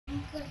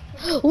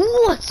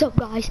What's up,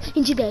 guys?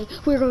 And today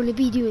we're going to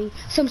be doing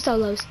some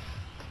solos.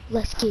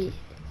 Let's get it.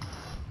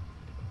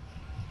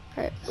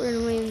 Alright, we're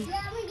gonna win.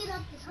 Yeah, I'm gonna get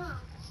up the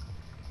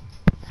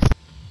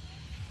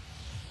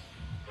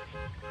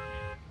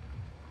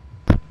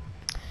top.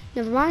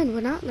 Never mind,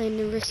 we're not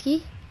landing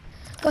risky.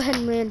 Go ahead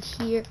and land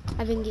here.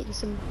 I've been getting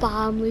some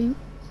bomb loot.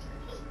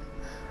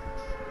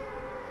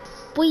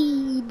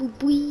 Boy, boy,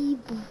 boy,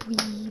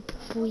 boy,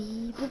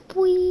 boy,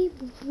 boy,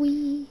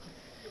 boy.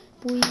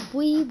 Boy,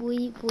 boy,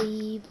 boy,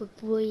 boy,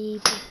 boy,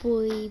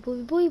 boy,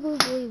 boy, boy, boy,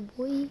 boy,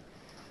 boy.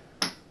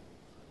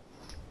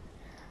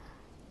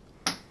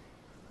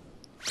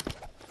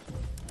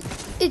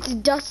 It's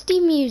Dusty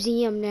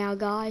Museum now,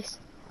 guys.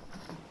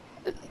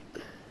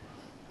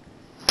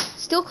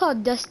 Still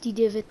called Dusty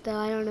Divot, though.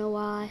 I don't know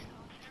why.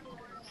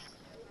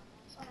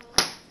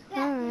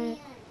 Alright.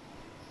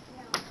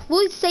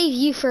 We'll save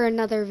you for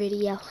another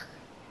video.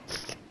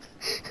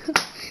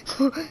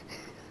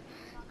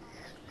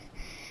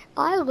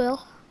 I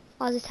will.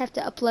 I'll just have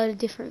to upload a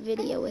different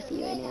video with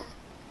you in it.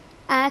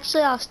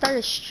 Actually, I'll start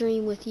a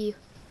stream with you.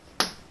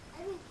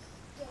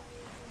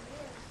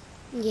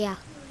 Yeah.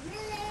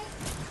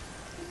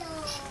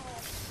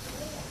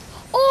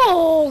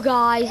 Oh,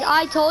 guys,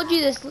 I told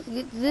you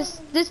this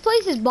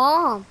place is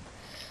bomb.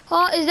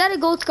 Oh, is that a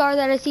gold scar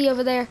that I see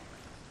over there?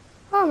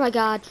 Oh my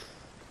God.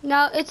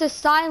 No, it's a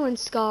silent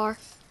scar.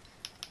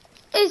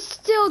 It's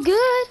still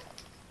good.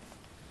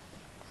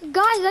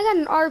 Guys, I got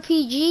an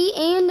RPG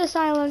and a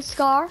silent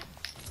scar.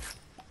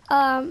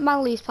 My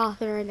loot's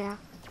popping right now.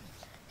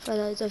 For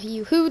those of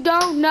you who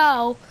don't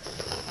know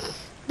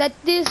that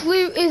this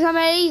loot is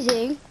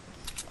amazing.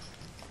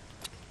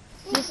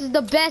 This is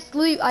the best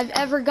loot I've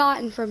ever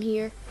gotten from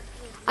here.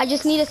 I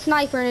just need a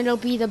sniper and it'll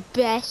be the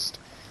best,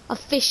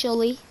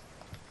 officially.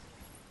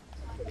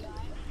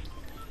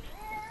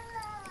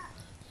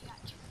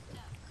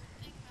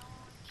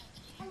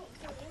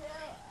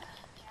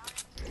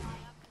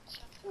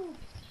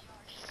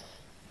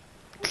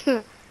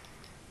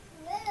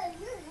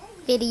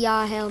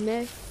 Video Hail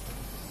Mary.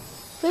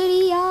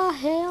 Video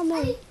Hail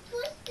Mary.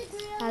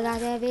 I got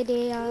that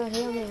video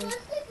Hail Mary.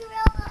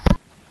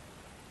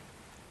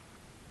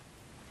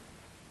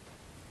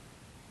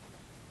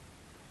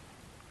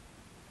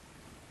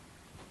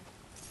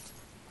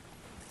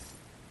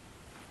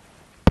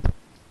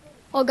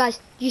 Oh, guys,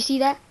 do you see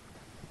that?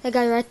 That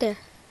guy right there.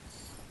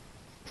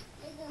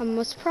 I'm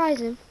gonna surprise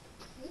him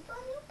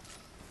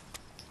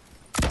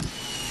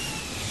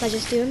by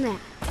just doing that.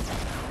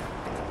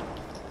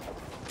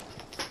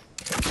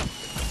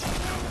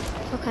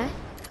 Okay,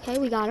 okay,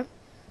 we got him.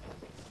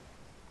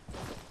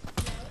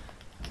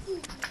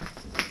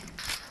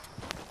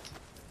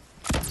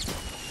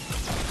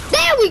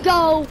 There we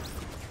go!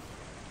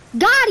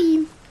 Got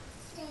him!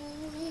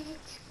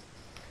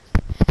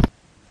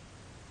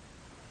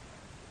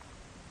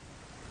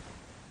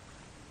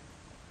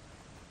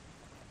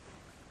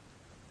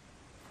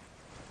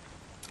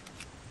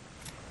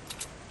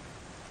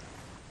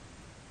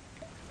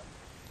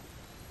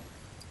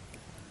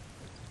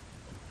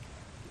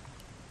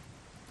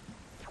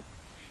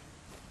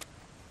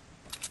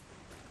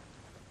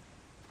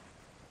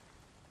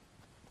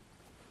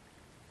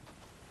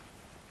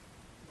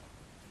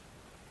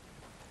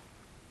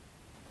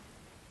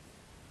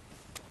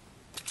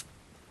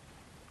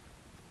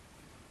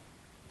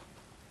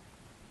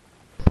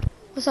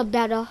 What's up,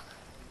 Battle?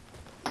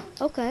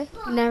 Okay,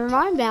 never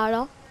mind,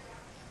 Battle.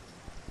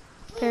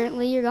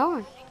 Apparently you're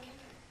gone.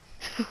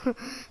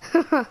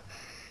 I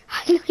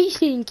know you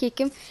didn't kick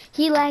him.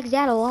 He lags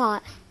out a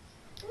lot.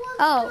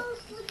 Oh.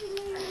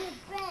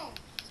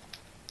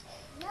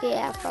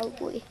 Yeah,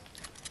 probably.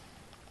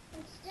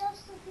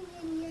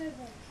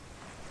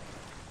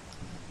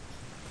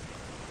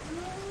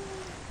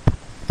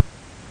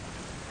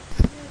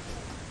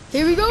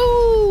 Here we go!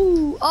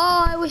 Oh,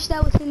 I wish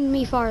that was sending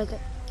me farther.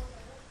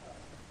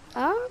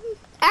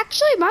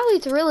 Actually, my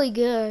loot's really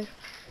good.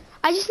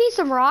 I just need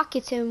some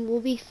rockets and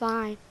we'll be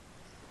fine.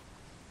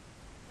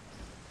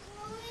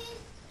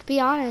 To be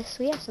honest,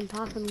 we have some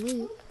poppin'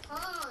 loot.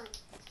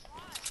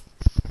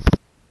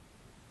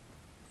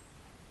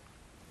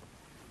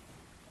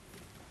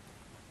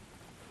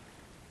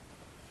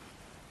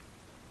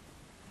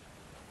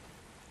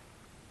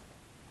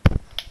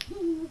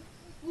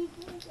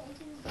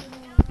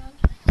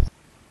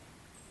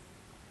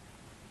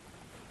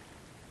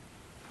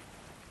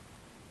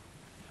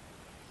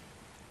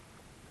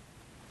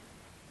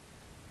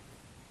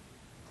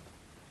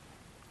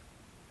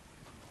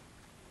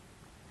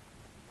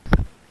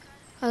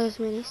 Are those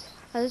minis?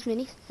 Are those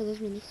minis? Are those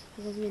minis?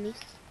 Are those minis?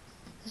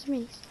 Those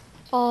minis.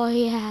 Oh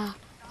yeah.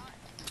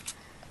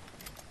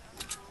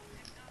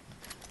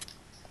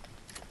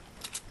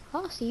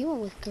 Oh, so you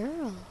went with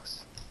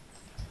girls.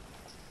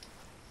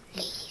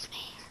 Ladies, man.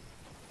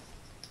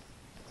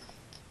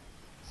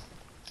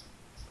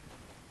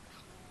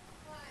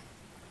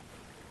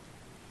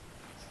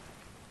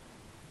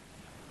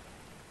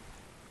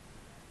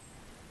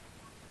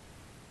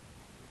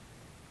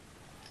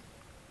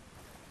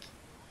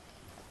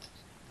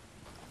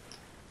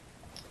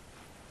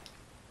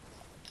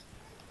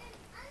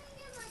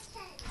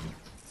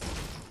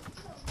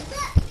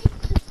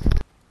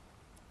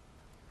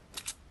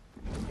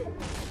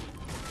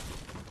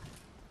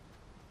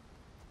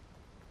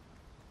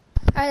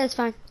 Alright, that's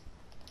fine.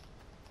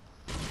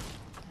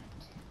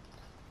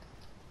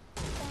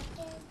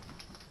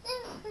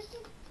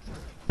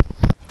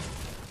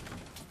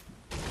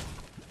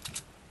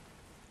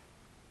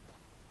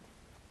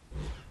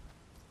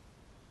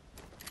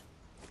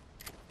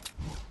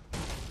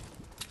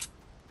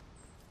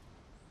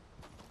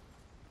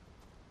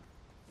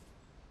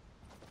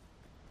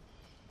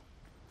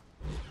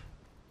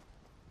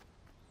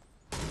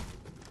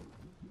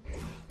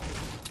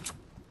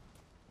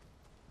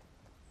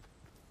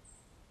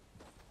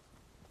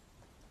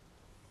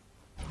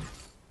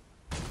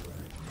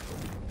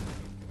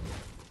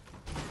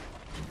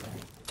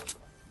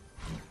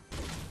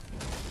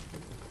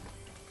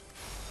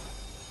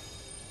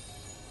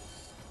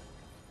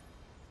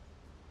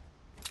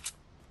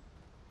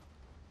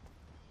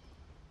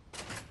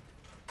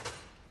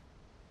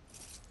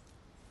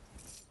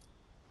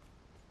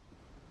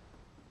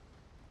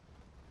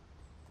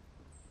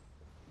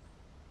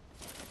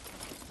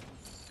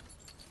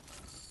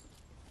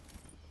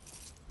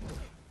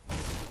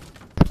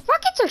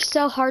 Rockets are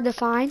so hard to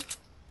find.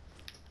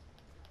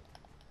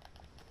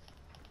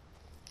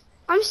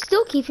 I'm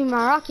still keeping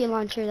my rocket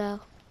launcher though.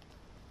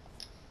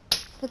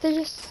 But they're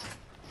just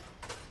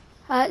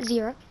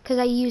 0, because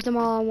I used them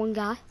all on one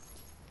guy.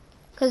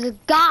 Because the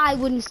guy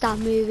wouldn't stop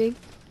moving.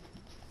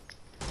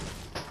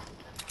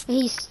 And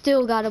he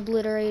still got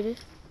obliterated.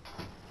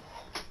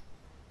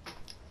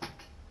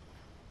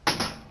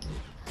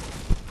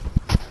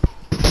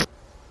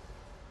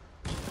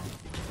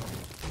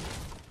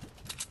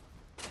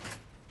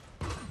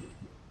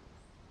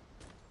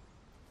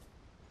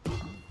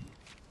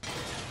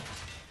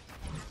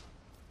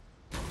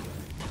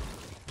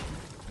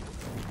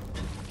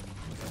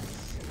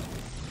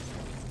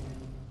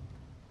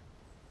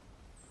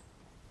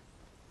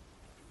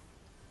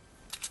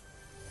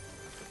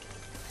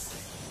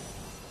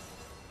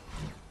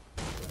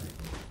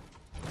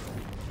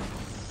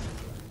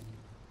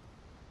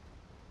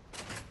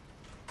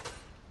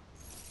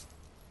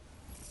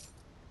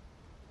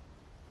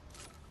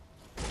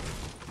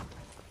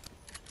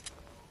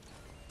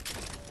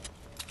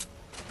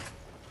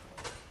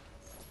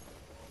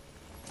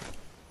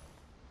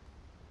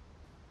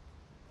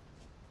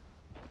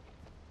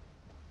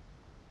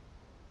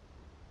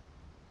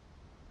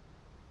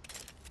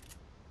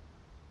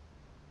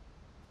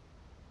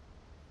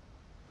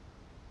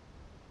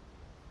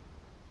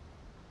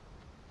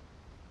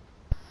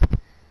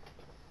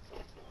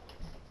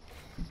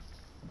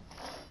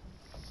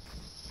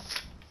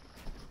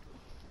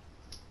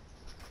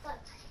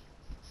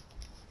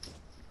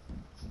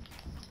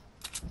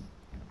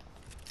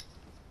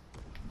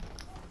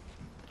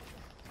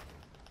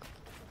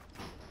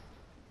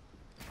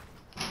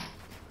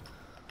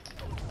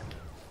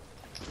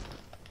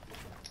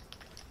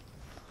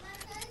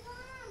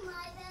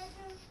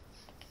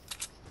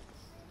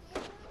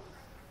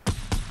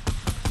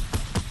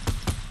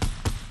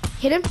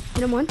 Hit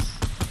him once.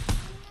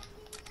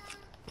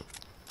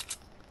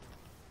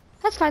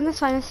 That's fine, that's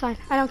fine, that's fine.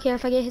 I don't care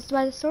if I get hit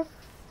by the storm.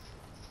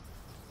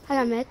 I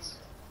got meds.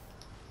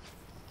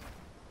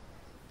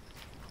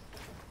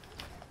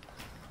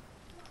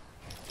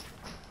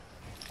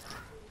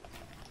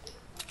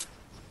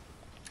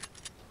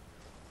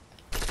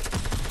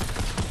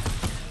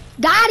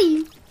 Got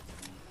him!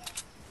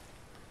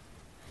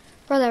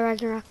 Brother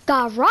Ragnarok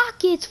got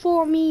rockets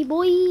for me,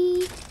 boy!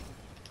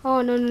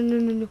 Oh, no, no, no,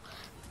 no, no.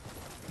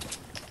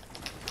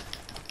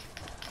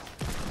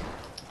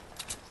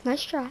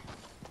 Nice try.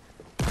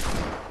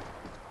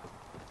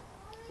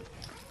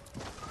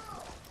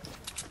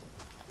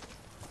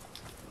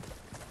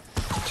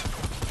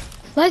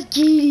 Let's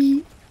get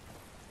it.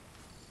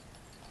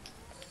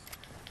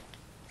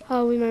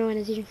 Oh, we might want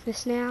to drink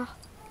this now.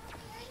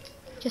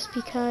 Just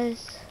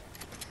because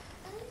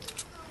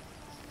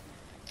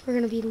we're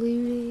going to be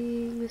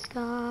looting this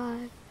guy.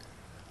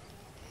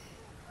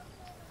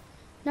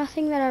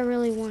 Nothing that I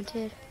really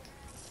wanted.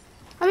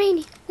 I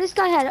mean, this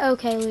guy had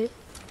okay loot.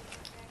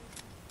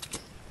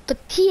 But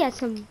he had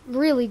some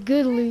really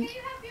good loot.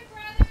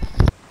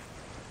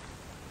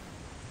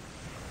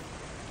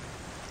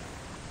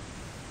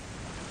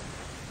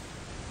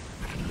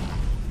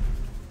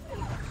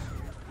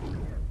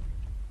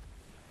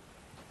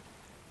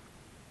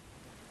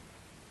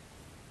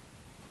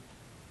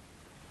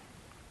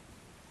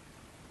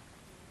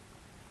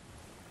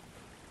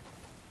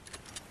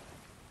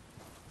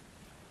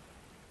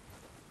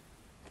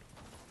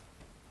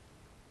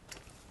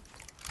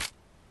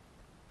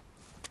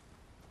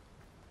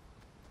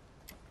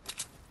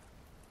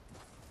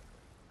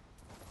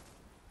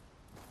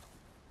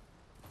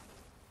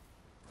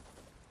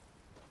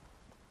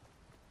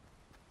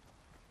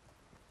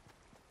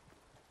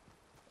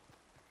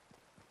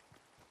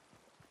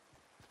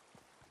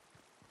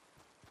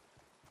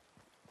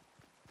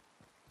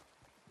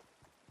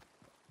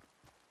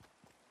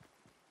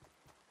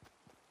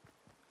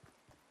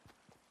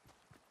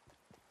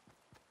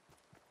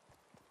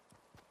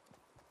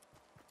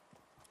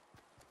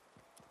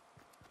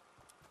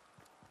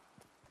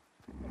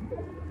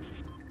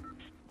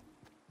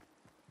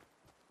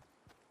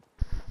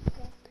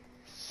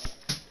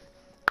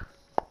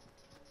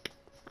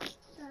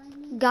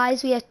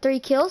 guys, we have 3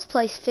 kills,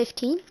 place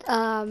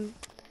 15th.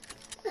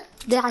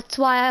 That's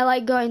why I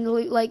like going to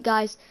Loot Lake,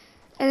 guys.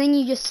 And then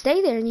you just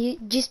stay there and you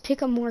just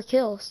pick up more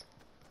kills.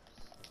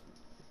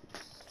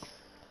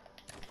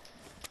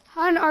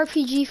 An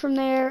RPG from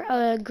there,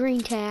 a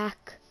green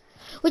tack,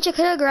 which I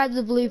could have grabbed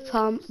the blue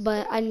pump,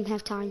 but I didn't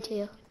have time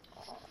to.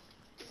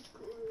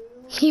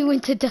 He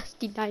went to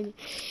Dusty Diamond.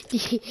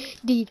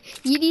 Dude,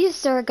 you need to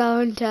start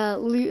going to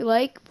Loot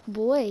Lake.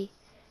 Boy,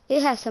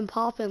 it has some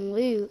poppin'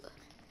 loot.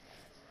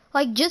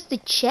 Like just the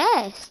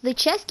chest. The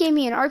chest gave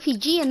me an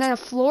RPG and then a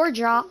floor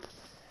drop,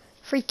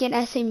 freaking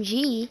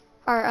SMG,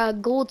 or a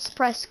gold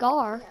press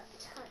scar.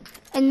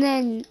 And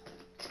then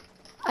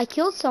I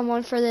killed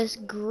someone for this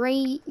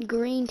great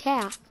green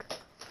tack.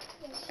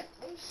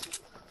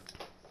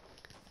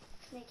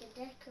 Make a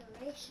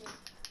decoration.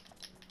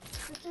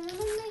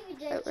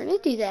 We're gonna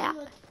do that.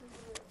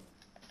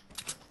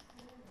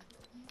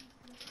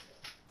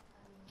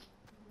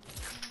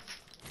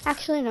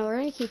 Actually, no, we're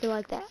gonna keep it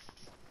like that.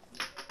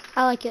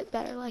 I like it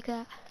better like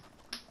that.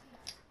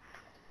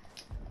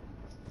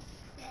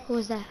 What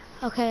was that?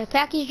 Okay, a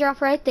package drop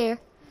right there.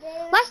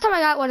 Last time I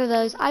got one of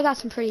those, I got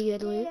some pretty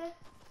good loot.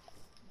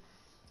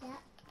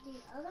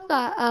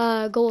 Got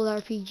a gold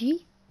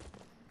RPG.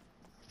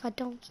 If I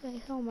don't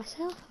say so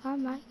myself, I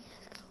might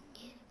just go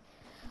get it.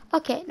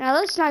 Okay, now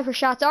those sniper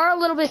shots are a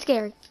little bit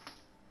scary.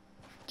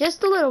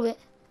 Just a little bit,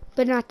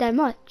 but not that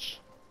much.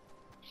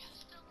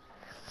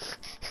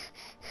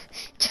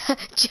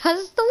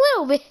 Just a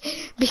little bit,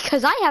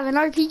 because I have an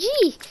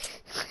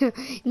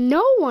RPG.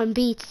 No one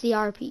beats the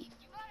RP.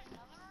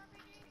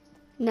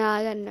 No,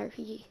 I got an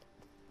RPG.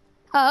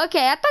 Oh,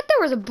 okay, I thought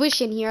there was a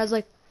bush in here. I was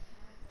like,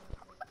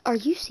 are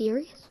you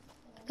serious?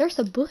 There's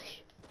a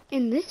bush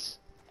in this?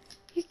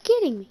 You're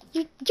kidding me.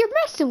 You're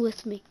messing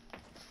with me.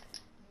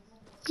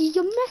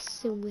 You're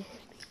messing with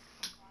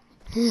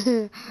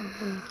me.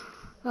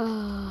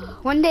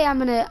 One day I'm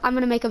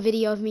gonna make a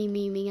video of me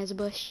memeing as a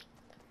bush.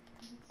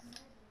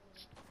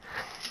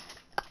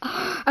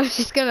 I'm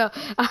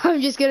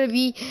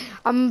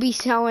gonna be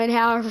showing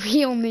how a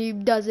real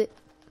noob does it.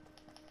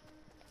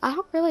 I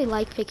don't really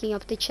like picking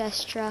up the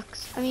chest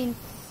trucks. I mean,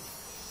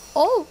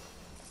 oh,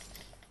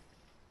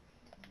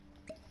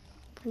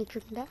 can you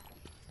drink that?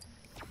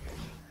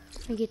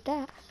 Can I get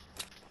that?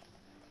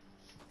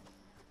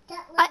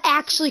 I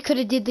actually could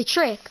have did the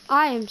trick.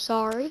 I am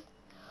sorry.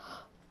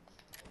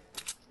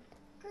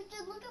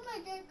 Look at my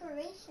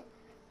decoration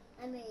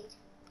I made.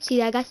 See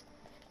that, guys?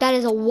 That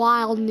is a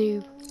wild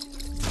noob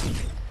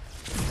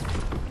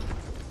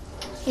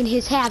in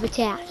his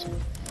habitat.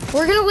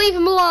 We're gonna leave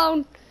him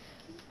alone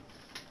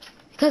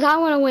because I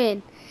want to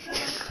win.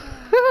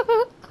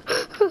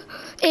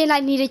 And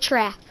I need a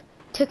trap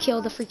to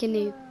kill the freaking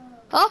noob.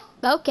 Oh,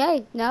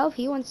 okay. No,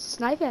 he wants to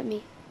snipe at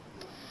me.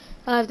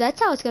 If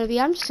that's how it's gonna be,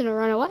 I'm just gonna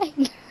run away.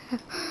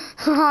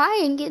 I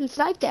ain't getting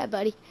sniped at,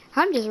 buddy.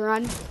 I'm just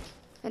running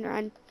and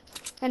running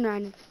and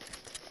running.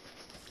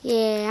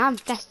 Yeah, I'm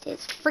fast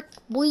as frick,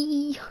 boy.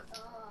 You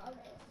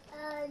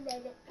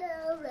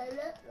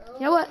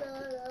know what?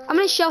 I'm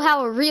gonna show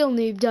how a real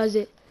noob does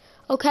it.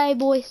 Okay,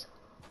 boys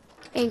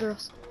and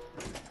girls,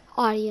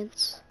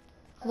 audience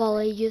of all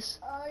ages.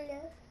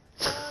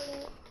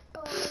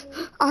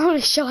 I'm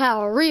gonna show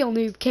how a real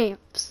noob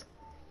camps.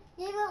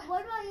 Yeah, but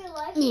what about your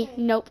life? Yeah,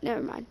 nope,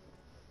 never mind.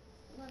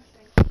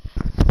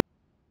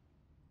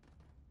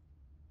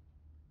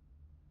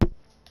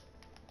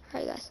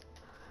 Alright, guys.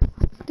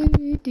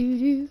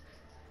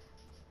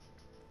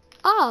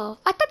 Oh,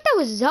 I thought that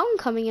was zone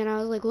coming in. I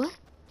was like, what?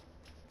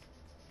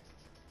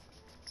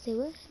 Say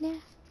what now?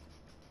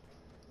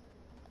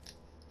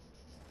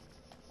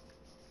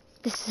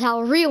 This is how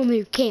a real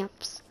noob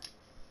camps.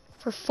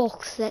 For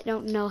folks that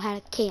don't know how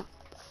to camp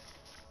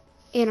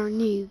and are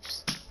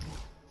noobs.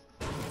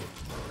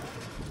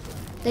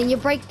 Then you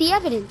break the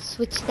evidence,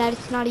 which that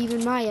it's not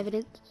even my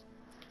evidence.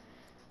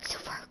 So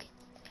broken.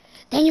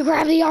 Then you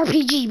grab the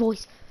RPG,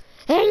 boys.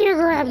 Then you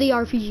grab the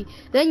RPG.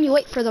 Then you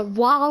wait for the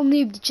wild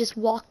noob to just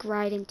walk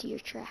right into your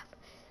trap.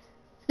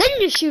 Then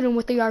you shoot him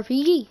with the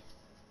RPG.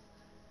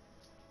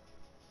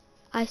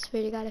 I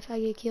swear to God, if I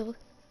get killed,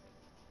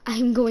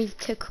 I'm going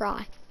to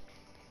cry.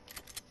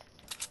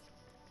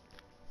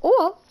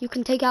 Or you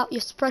can take out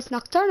your suppressed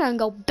Nocturna and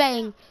go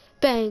bang,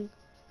 bang,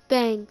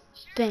 bang,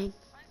 bang.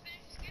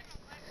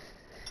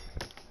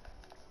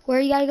 Where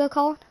you gotta go,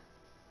 Colin?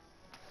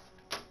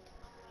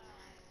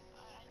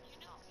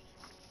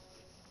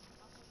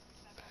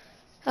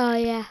 Oh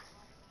yeah.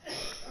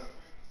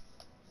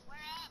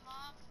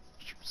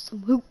 Shoot some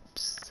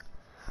hoops.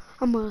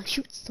 I'm gonna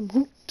shoot some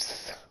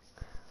hoops.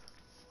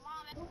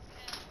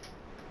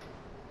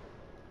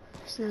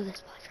 There's another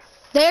spot drop.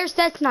 There's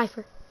that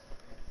sniper.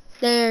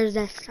 There's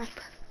that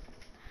sniper.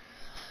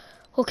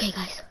 Okay,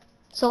 guys.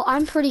 So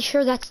I'm pretty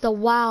sure that's the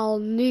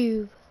wild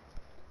noob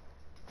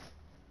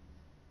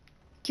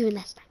doing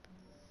that sniper.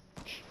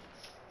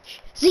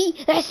 See,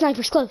 that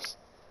sniper's close.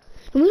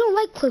 And we don't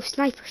like close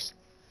snipers.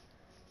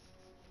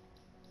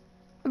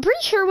 I'm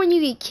pretty sure when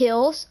you get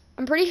kills,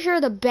 I'm pretty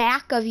sure the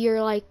back of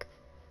your, like,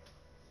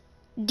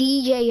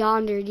 DJ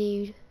yonder,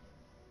 dude,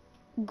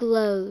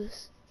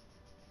 glows.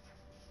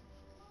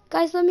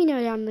 Guys, let me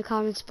know down in the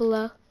comments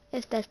below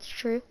if that's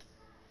true.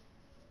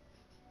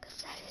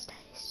 Cause that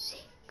is sick.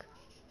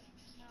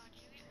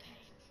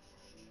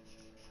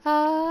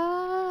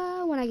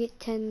 When I get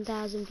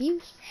 10,000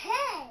 views.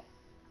 Hey!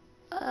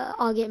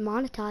 I'll get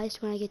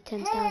monetized when I get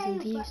 10,000 Hey,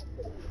 views.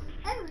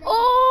 I'm ready.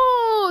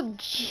 Oh,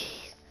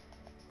 jeez.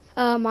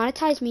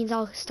 Monetize means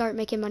I'll start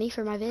making money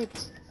for my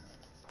vids.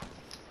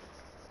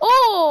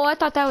 Oh, I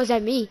thought that was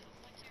at me.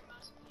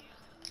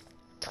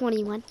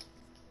 21.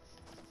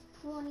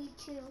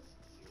 22.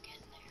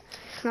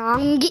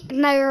 I'm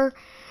getting there.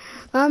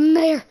 I'm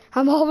there.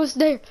 I'm almost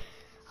there.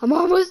 I'm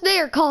almost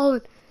there,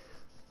 Colin.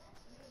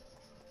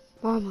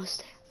 Almost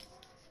there.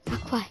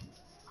 Not quite.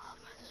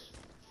 Almost.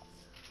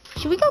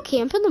 Should we go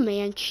camp in the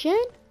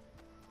mansion?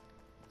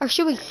 Or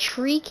should we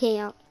tree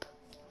camp?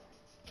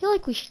 I feel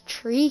like we should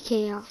tree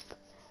camp.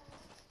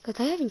 Because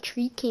I haven't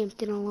tree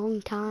camped in a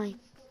long time.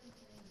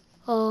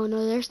 Oh,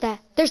 no, there's that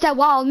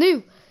wild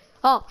noob.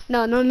 Oh,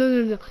 no.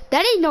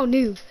 That ain't no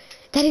noob.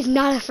 That is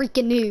not a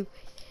freaking noob.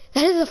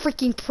 That is a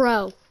freaking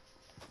pro.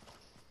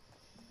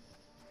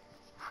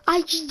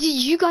 Did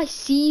you guys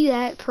see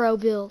that pro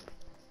build?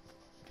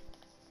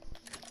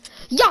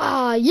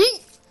 Yeah,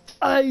 yeet.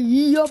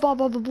 Yeah, ba,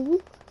 ba, ba,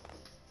 boo.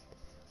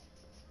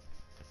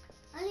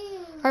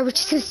 Alright, we're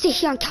just gonna sit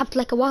here on top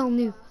like a wild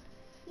noob.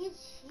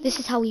 This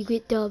is how you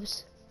get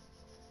dubs.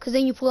 Cause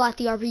then you pull out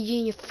the RPG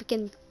and you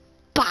freaking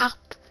bop.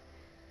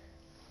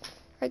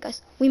 Alright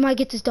guys, we might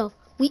get this dub.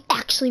 We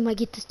actually might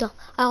get this dub.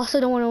 I also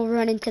don't want to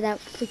run into that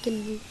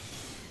freaking noob.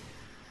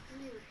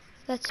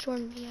 That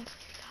stormed me, I forgot.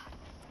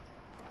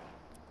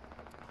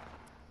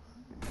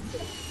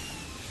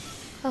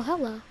 Oh,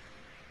 hello.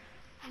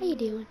 How you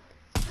doing?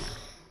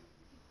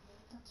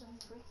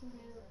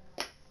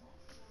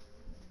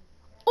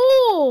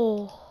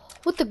 Oh,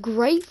 with the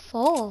great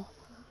fall.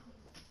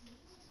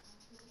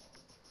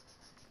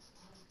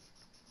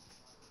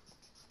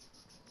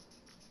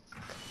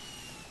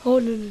 Oh,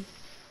 no.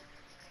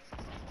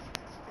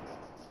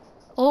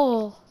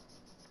 Oh.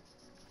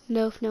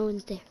 No, if no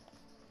one's there.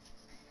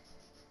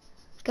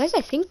 Guys,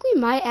 I think we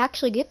might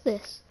actually get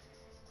this.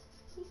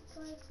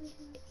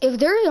 If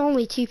there's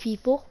only 2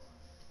 people.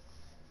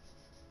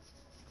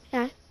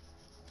 Yeah.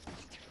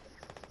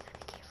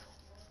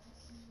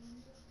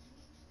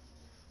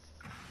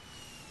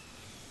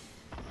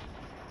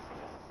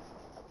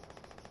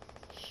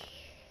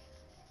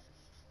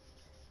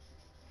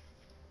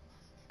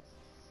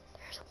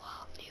 There's a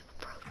wild noob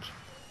approaching.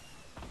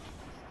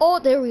 Oh,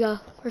 there we go.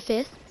 We're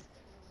 5th.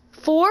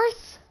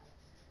 4th?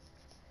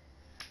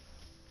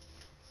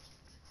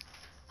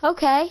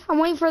 Okay, I'm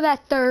waiting for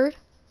that 3rd.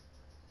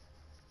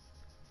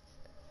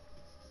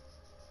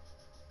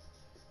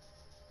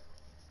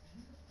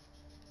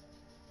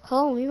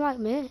 Oh, we might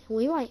win.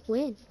 We might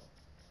win.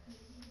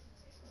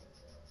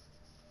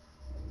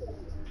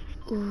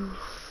 Ooh,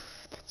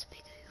 that's a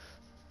big move.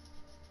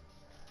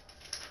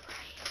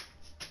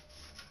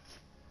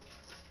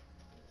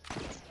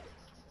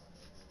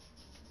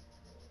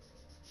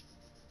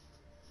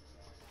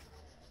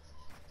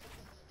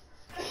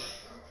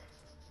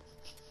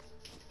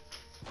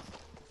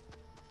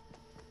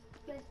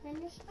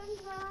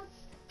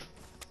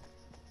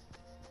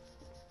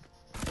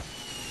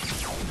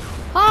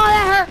 Oh,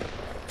 that hurt!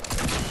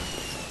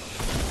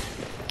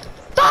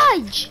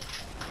 Fudge!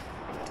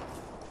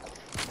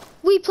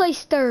 We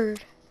placed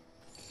 3rd.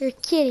 You're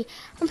kidding.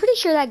 I'm pretty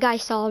sure that guy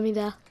saw me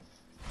though.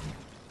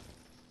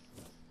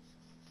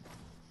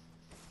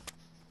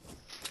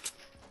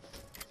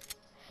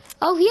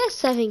 Oh, he has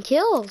 7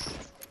 kills.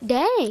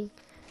 Dang.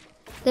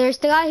 There's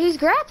the guy who's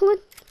grappling.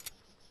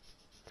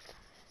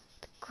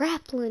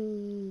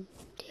 Grappling.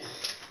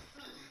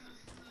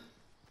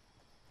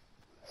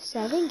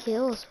 7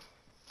 kills.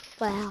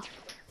 Wow.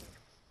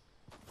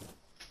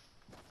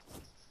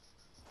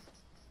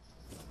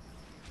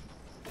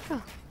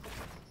 Oh.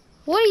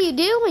 What are you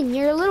doing?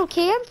 You're a little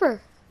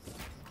camper.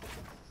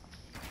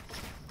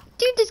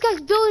 Dude, this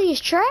guy's building his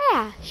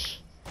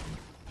trash.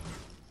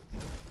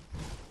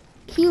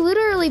 He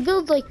literally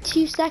builds like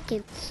 2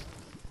 seconds.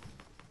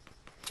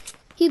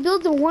 He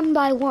builds a 1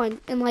 by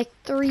 1 in like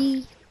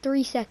 3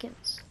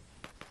 seconds.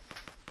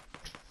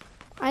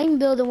 I can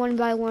build a 1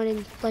 by 1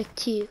 in like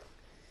 2.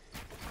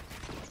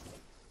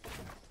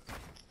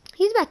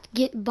 He's about to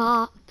get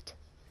bopped.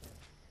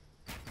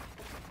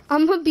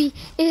 I'm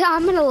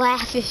gonna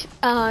laugh if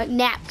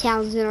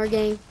Naptown's in our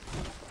game.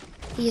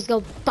 He just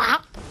go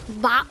bop,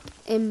 bop,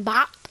 and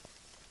bop.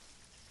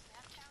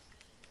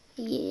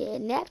 Yeah,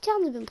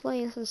 Naptown's been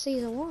playing since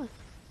season 1.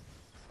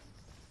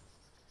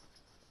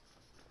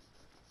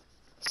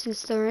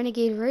 Since the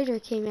Renegade Raider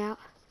came out.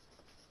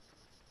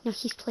 No,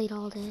 he's played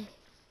all day.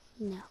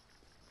 No,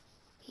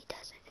 he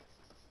doesn't.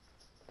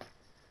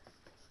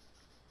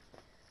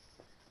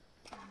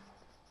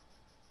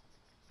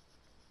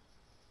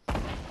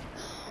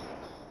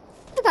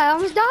 That guy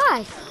almost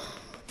died.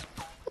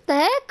 What the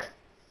heck?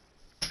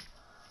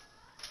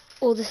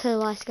 Oh, this is the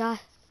last guy.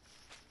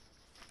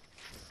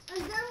 I'm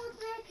done with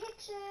my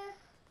picture.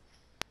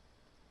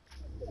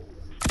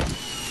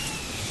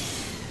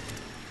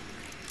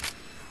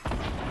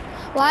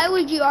 Why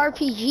would you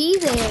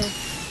RPG there?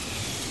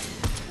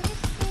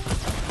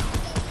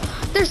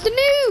 There's the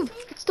noob!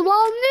 It's the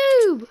wild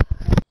noob!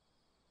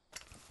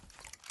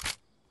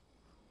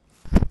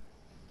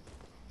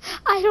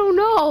 I don't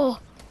know.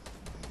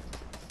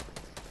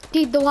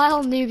 Dude, the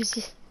wild noob's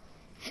just...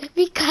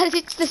 Because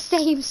it's the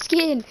same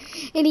skin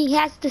and he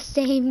has the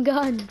same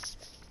guns.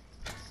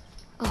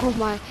 Oh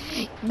my.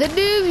 The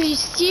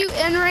noob's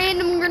shooting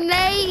random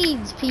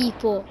grenades,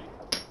 people.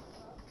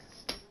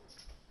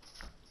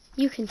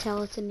 You can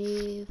tell it's a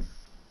noob.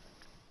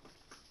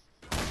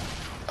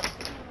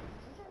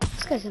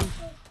 This guy's in...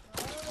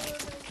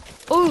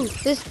 Oh,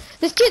 this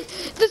kid,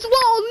 this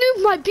wild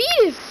noob might beat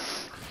him.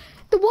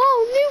 The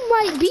wild noob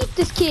might beat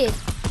this kid.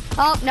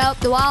 Oh, nope,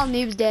 the wild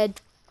noob's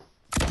dead.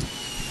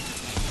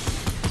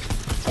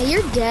 Hey,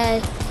 you're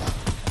dead.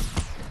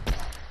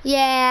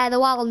 Yeah, the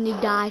wild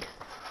noob died.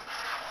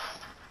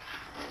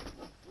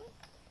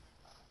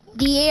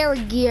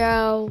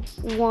 Diego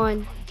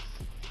won.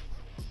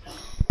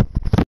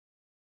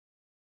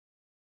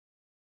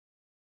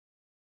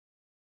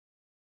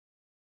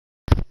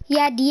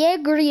 Yeah,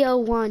 Diego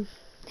won.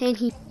 And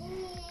he...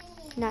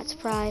 Not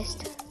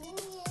surprised.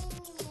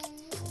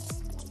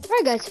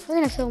 Alright guys, we're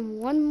gonna film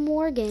one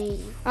more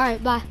game.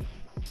 Alright, bye.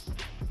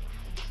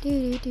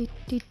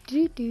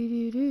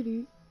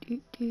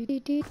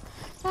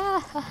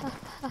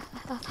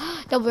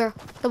 Double barrel,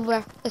 double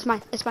barrel. It's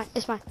mine, it's mine,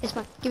 it's mine, it's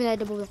mine. Give me that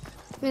double barrel.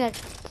 Give me that.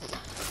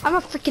 I'm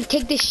gonna freaking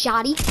take this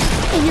shotty,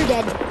 and you're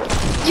dead.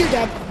 You're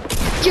dead.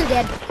 You're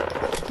dead.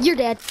 You're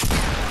dead.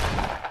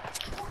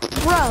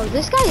 Bro,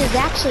 this guy is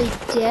actually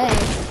dead.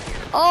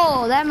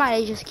 Oh, that might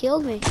have just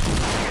killed me.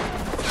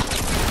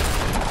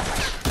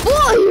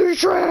 Boy, you're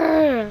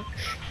trash!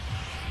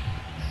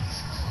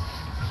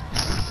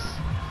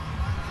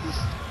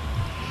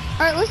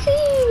 Alright, let's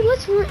see,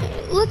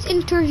 let's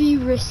interview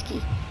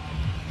Risky.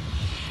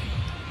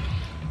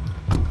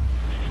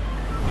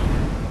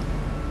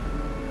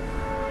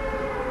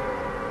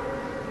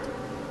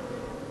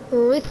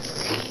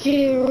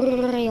 Risky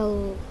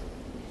real.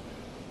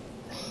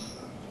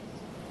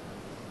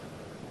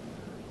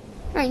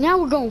 Alright, now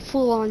we're going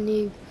full on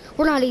noob.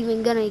 We're not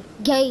even gonna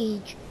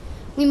gauge.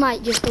 We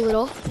might just a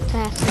little to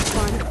have some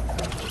fun.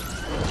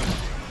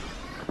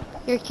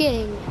 You're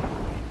kidding me.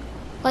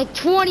 Like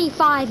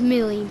 25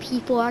 million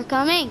people are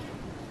coming.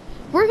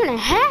 We're gonna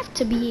have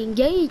to be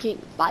engaging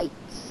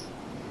fights.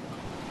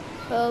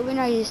 We're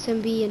not just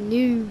gonna be a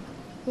noob.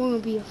 We're gonna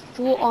be a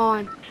full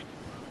on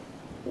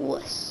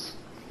wuss.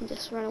 And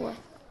just run away.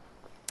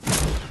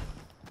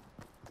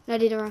 No, I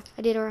did it wrong.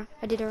 I did it wrong.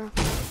 I did it wrong.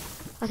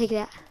 I'll take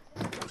that.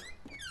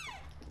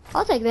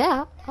 I'll take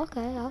that.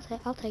 Okay, I'll take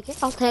it. I'll take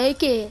it. I'll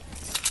take it.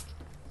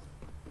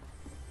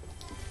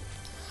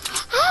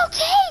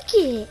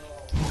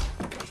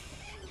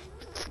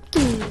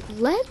 Fucking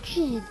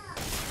legend.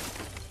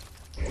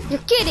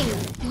 You're kidding me.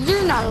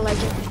 You're not a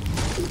legend.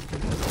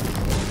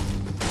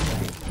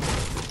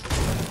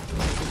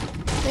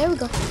 There we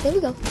go. There we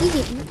go. We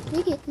getting it.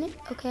 We getting it.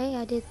 Okay,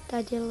 I did a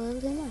little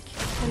too much.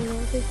 I did a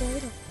little too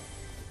far.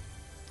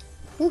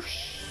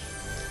 Whoosh.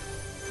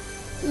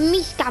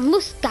 Miska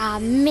Muska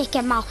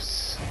Mickey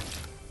Mouse.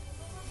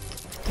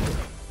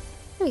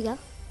 There we go.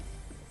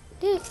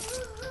 Dude.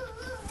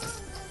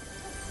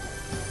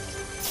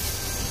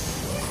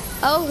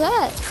 Oh,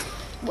 that.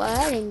 Well,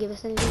 that didn't give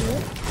us anything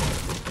good.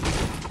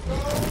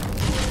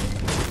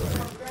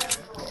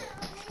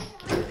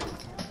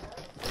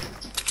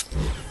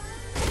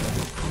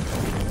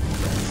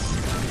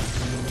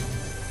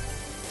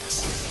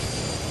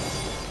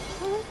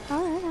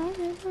 Alright.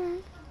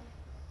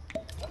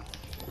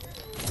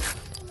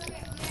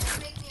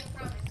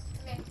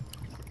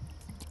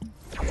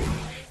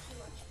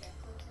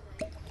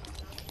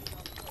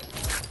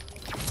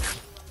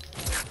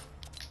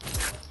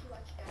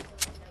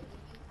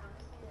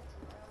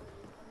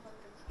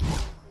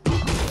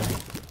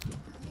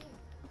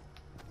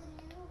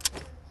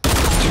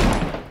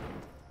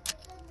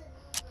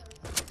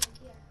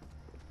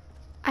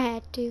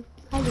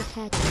 I just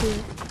had to do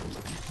it.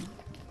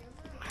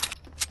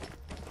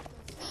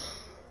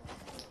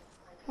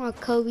 I want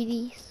to Kobe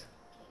these.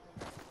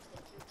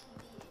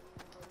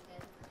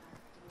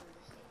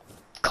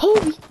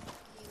 Kobe!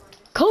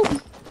 Kobe!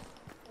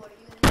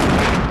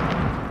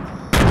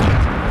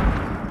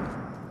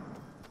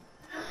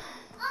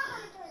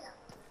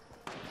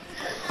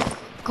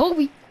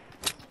 Kobe!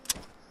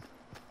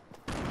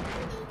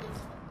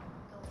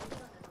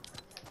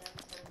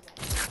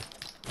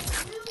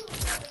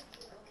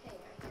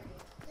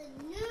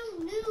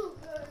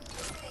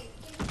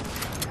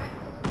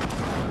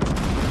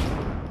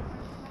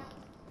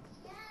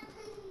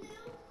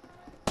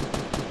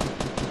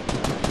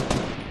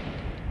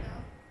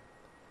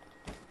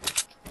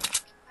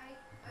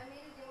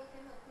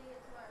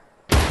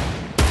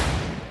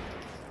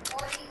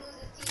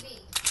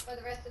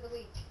 The rest of the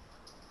week.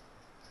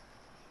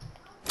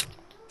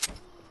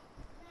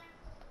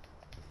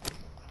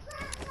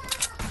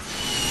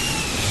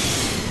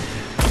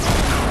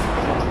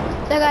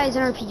 That guy is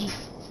an RPG.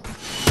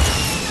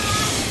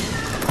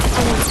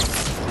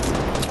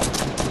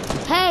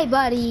 Hey,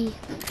 buddy.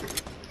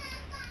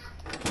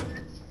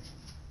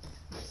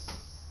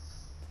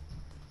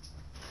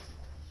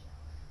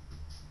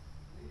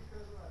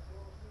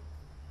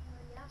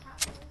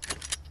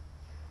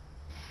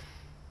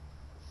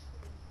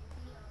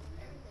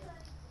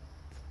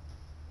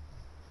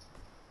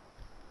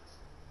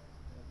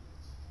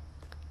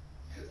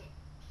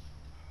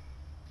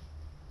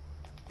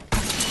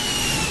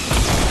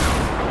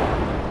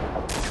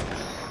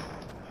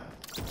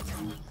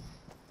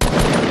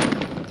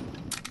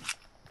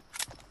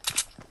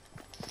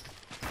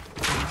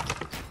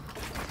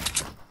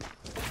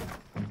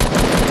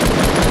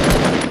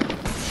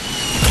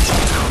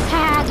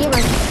 Ha, gamer.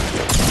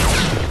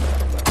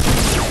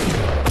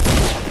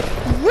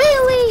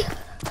 Really?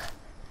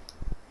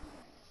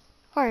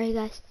 Alright,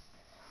 guys.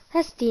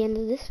 That's the end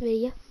of this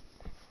video.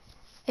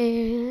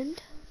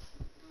 And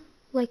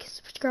like,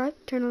 subscribe,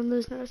 turn on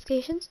those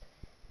notifications,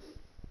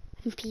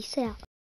 and peace out.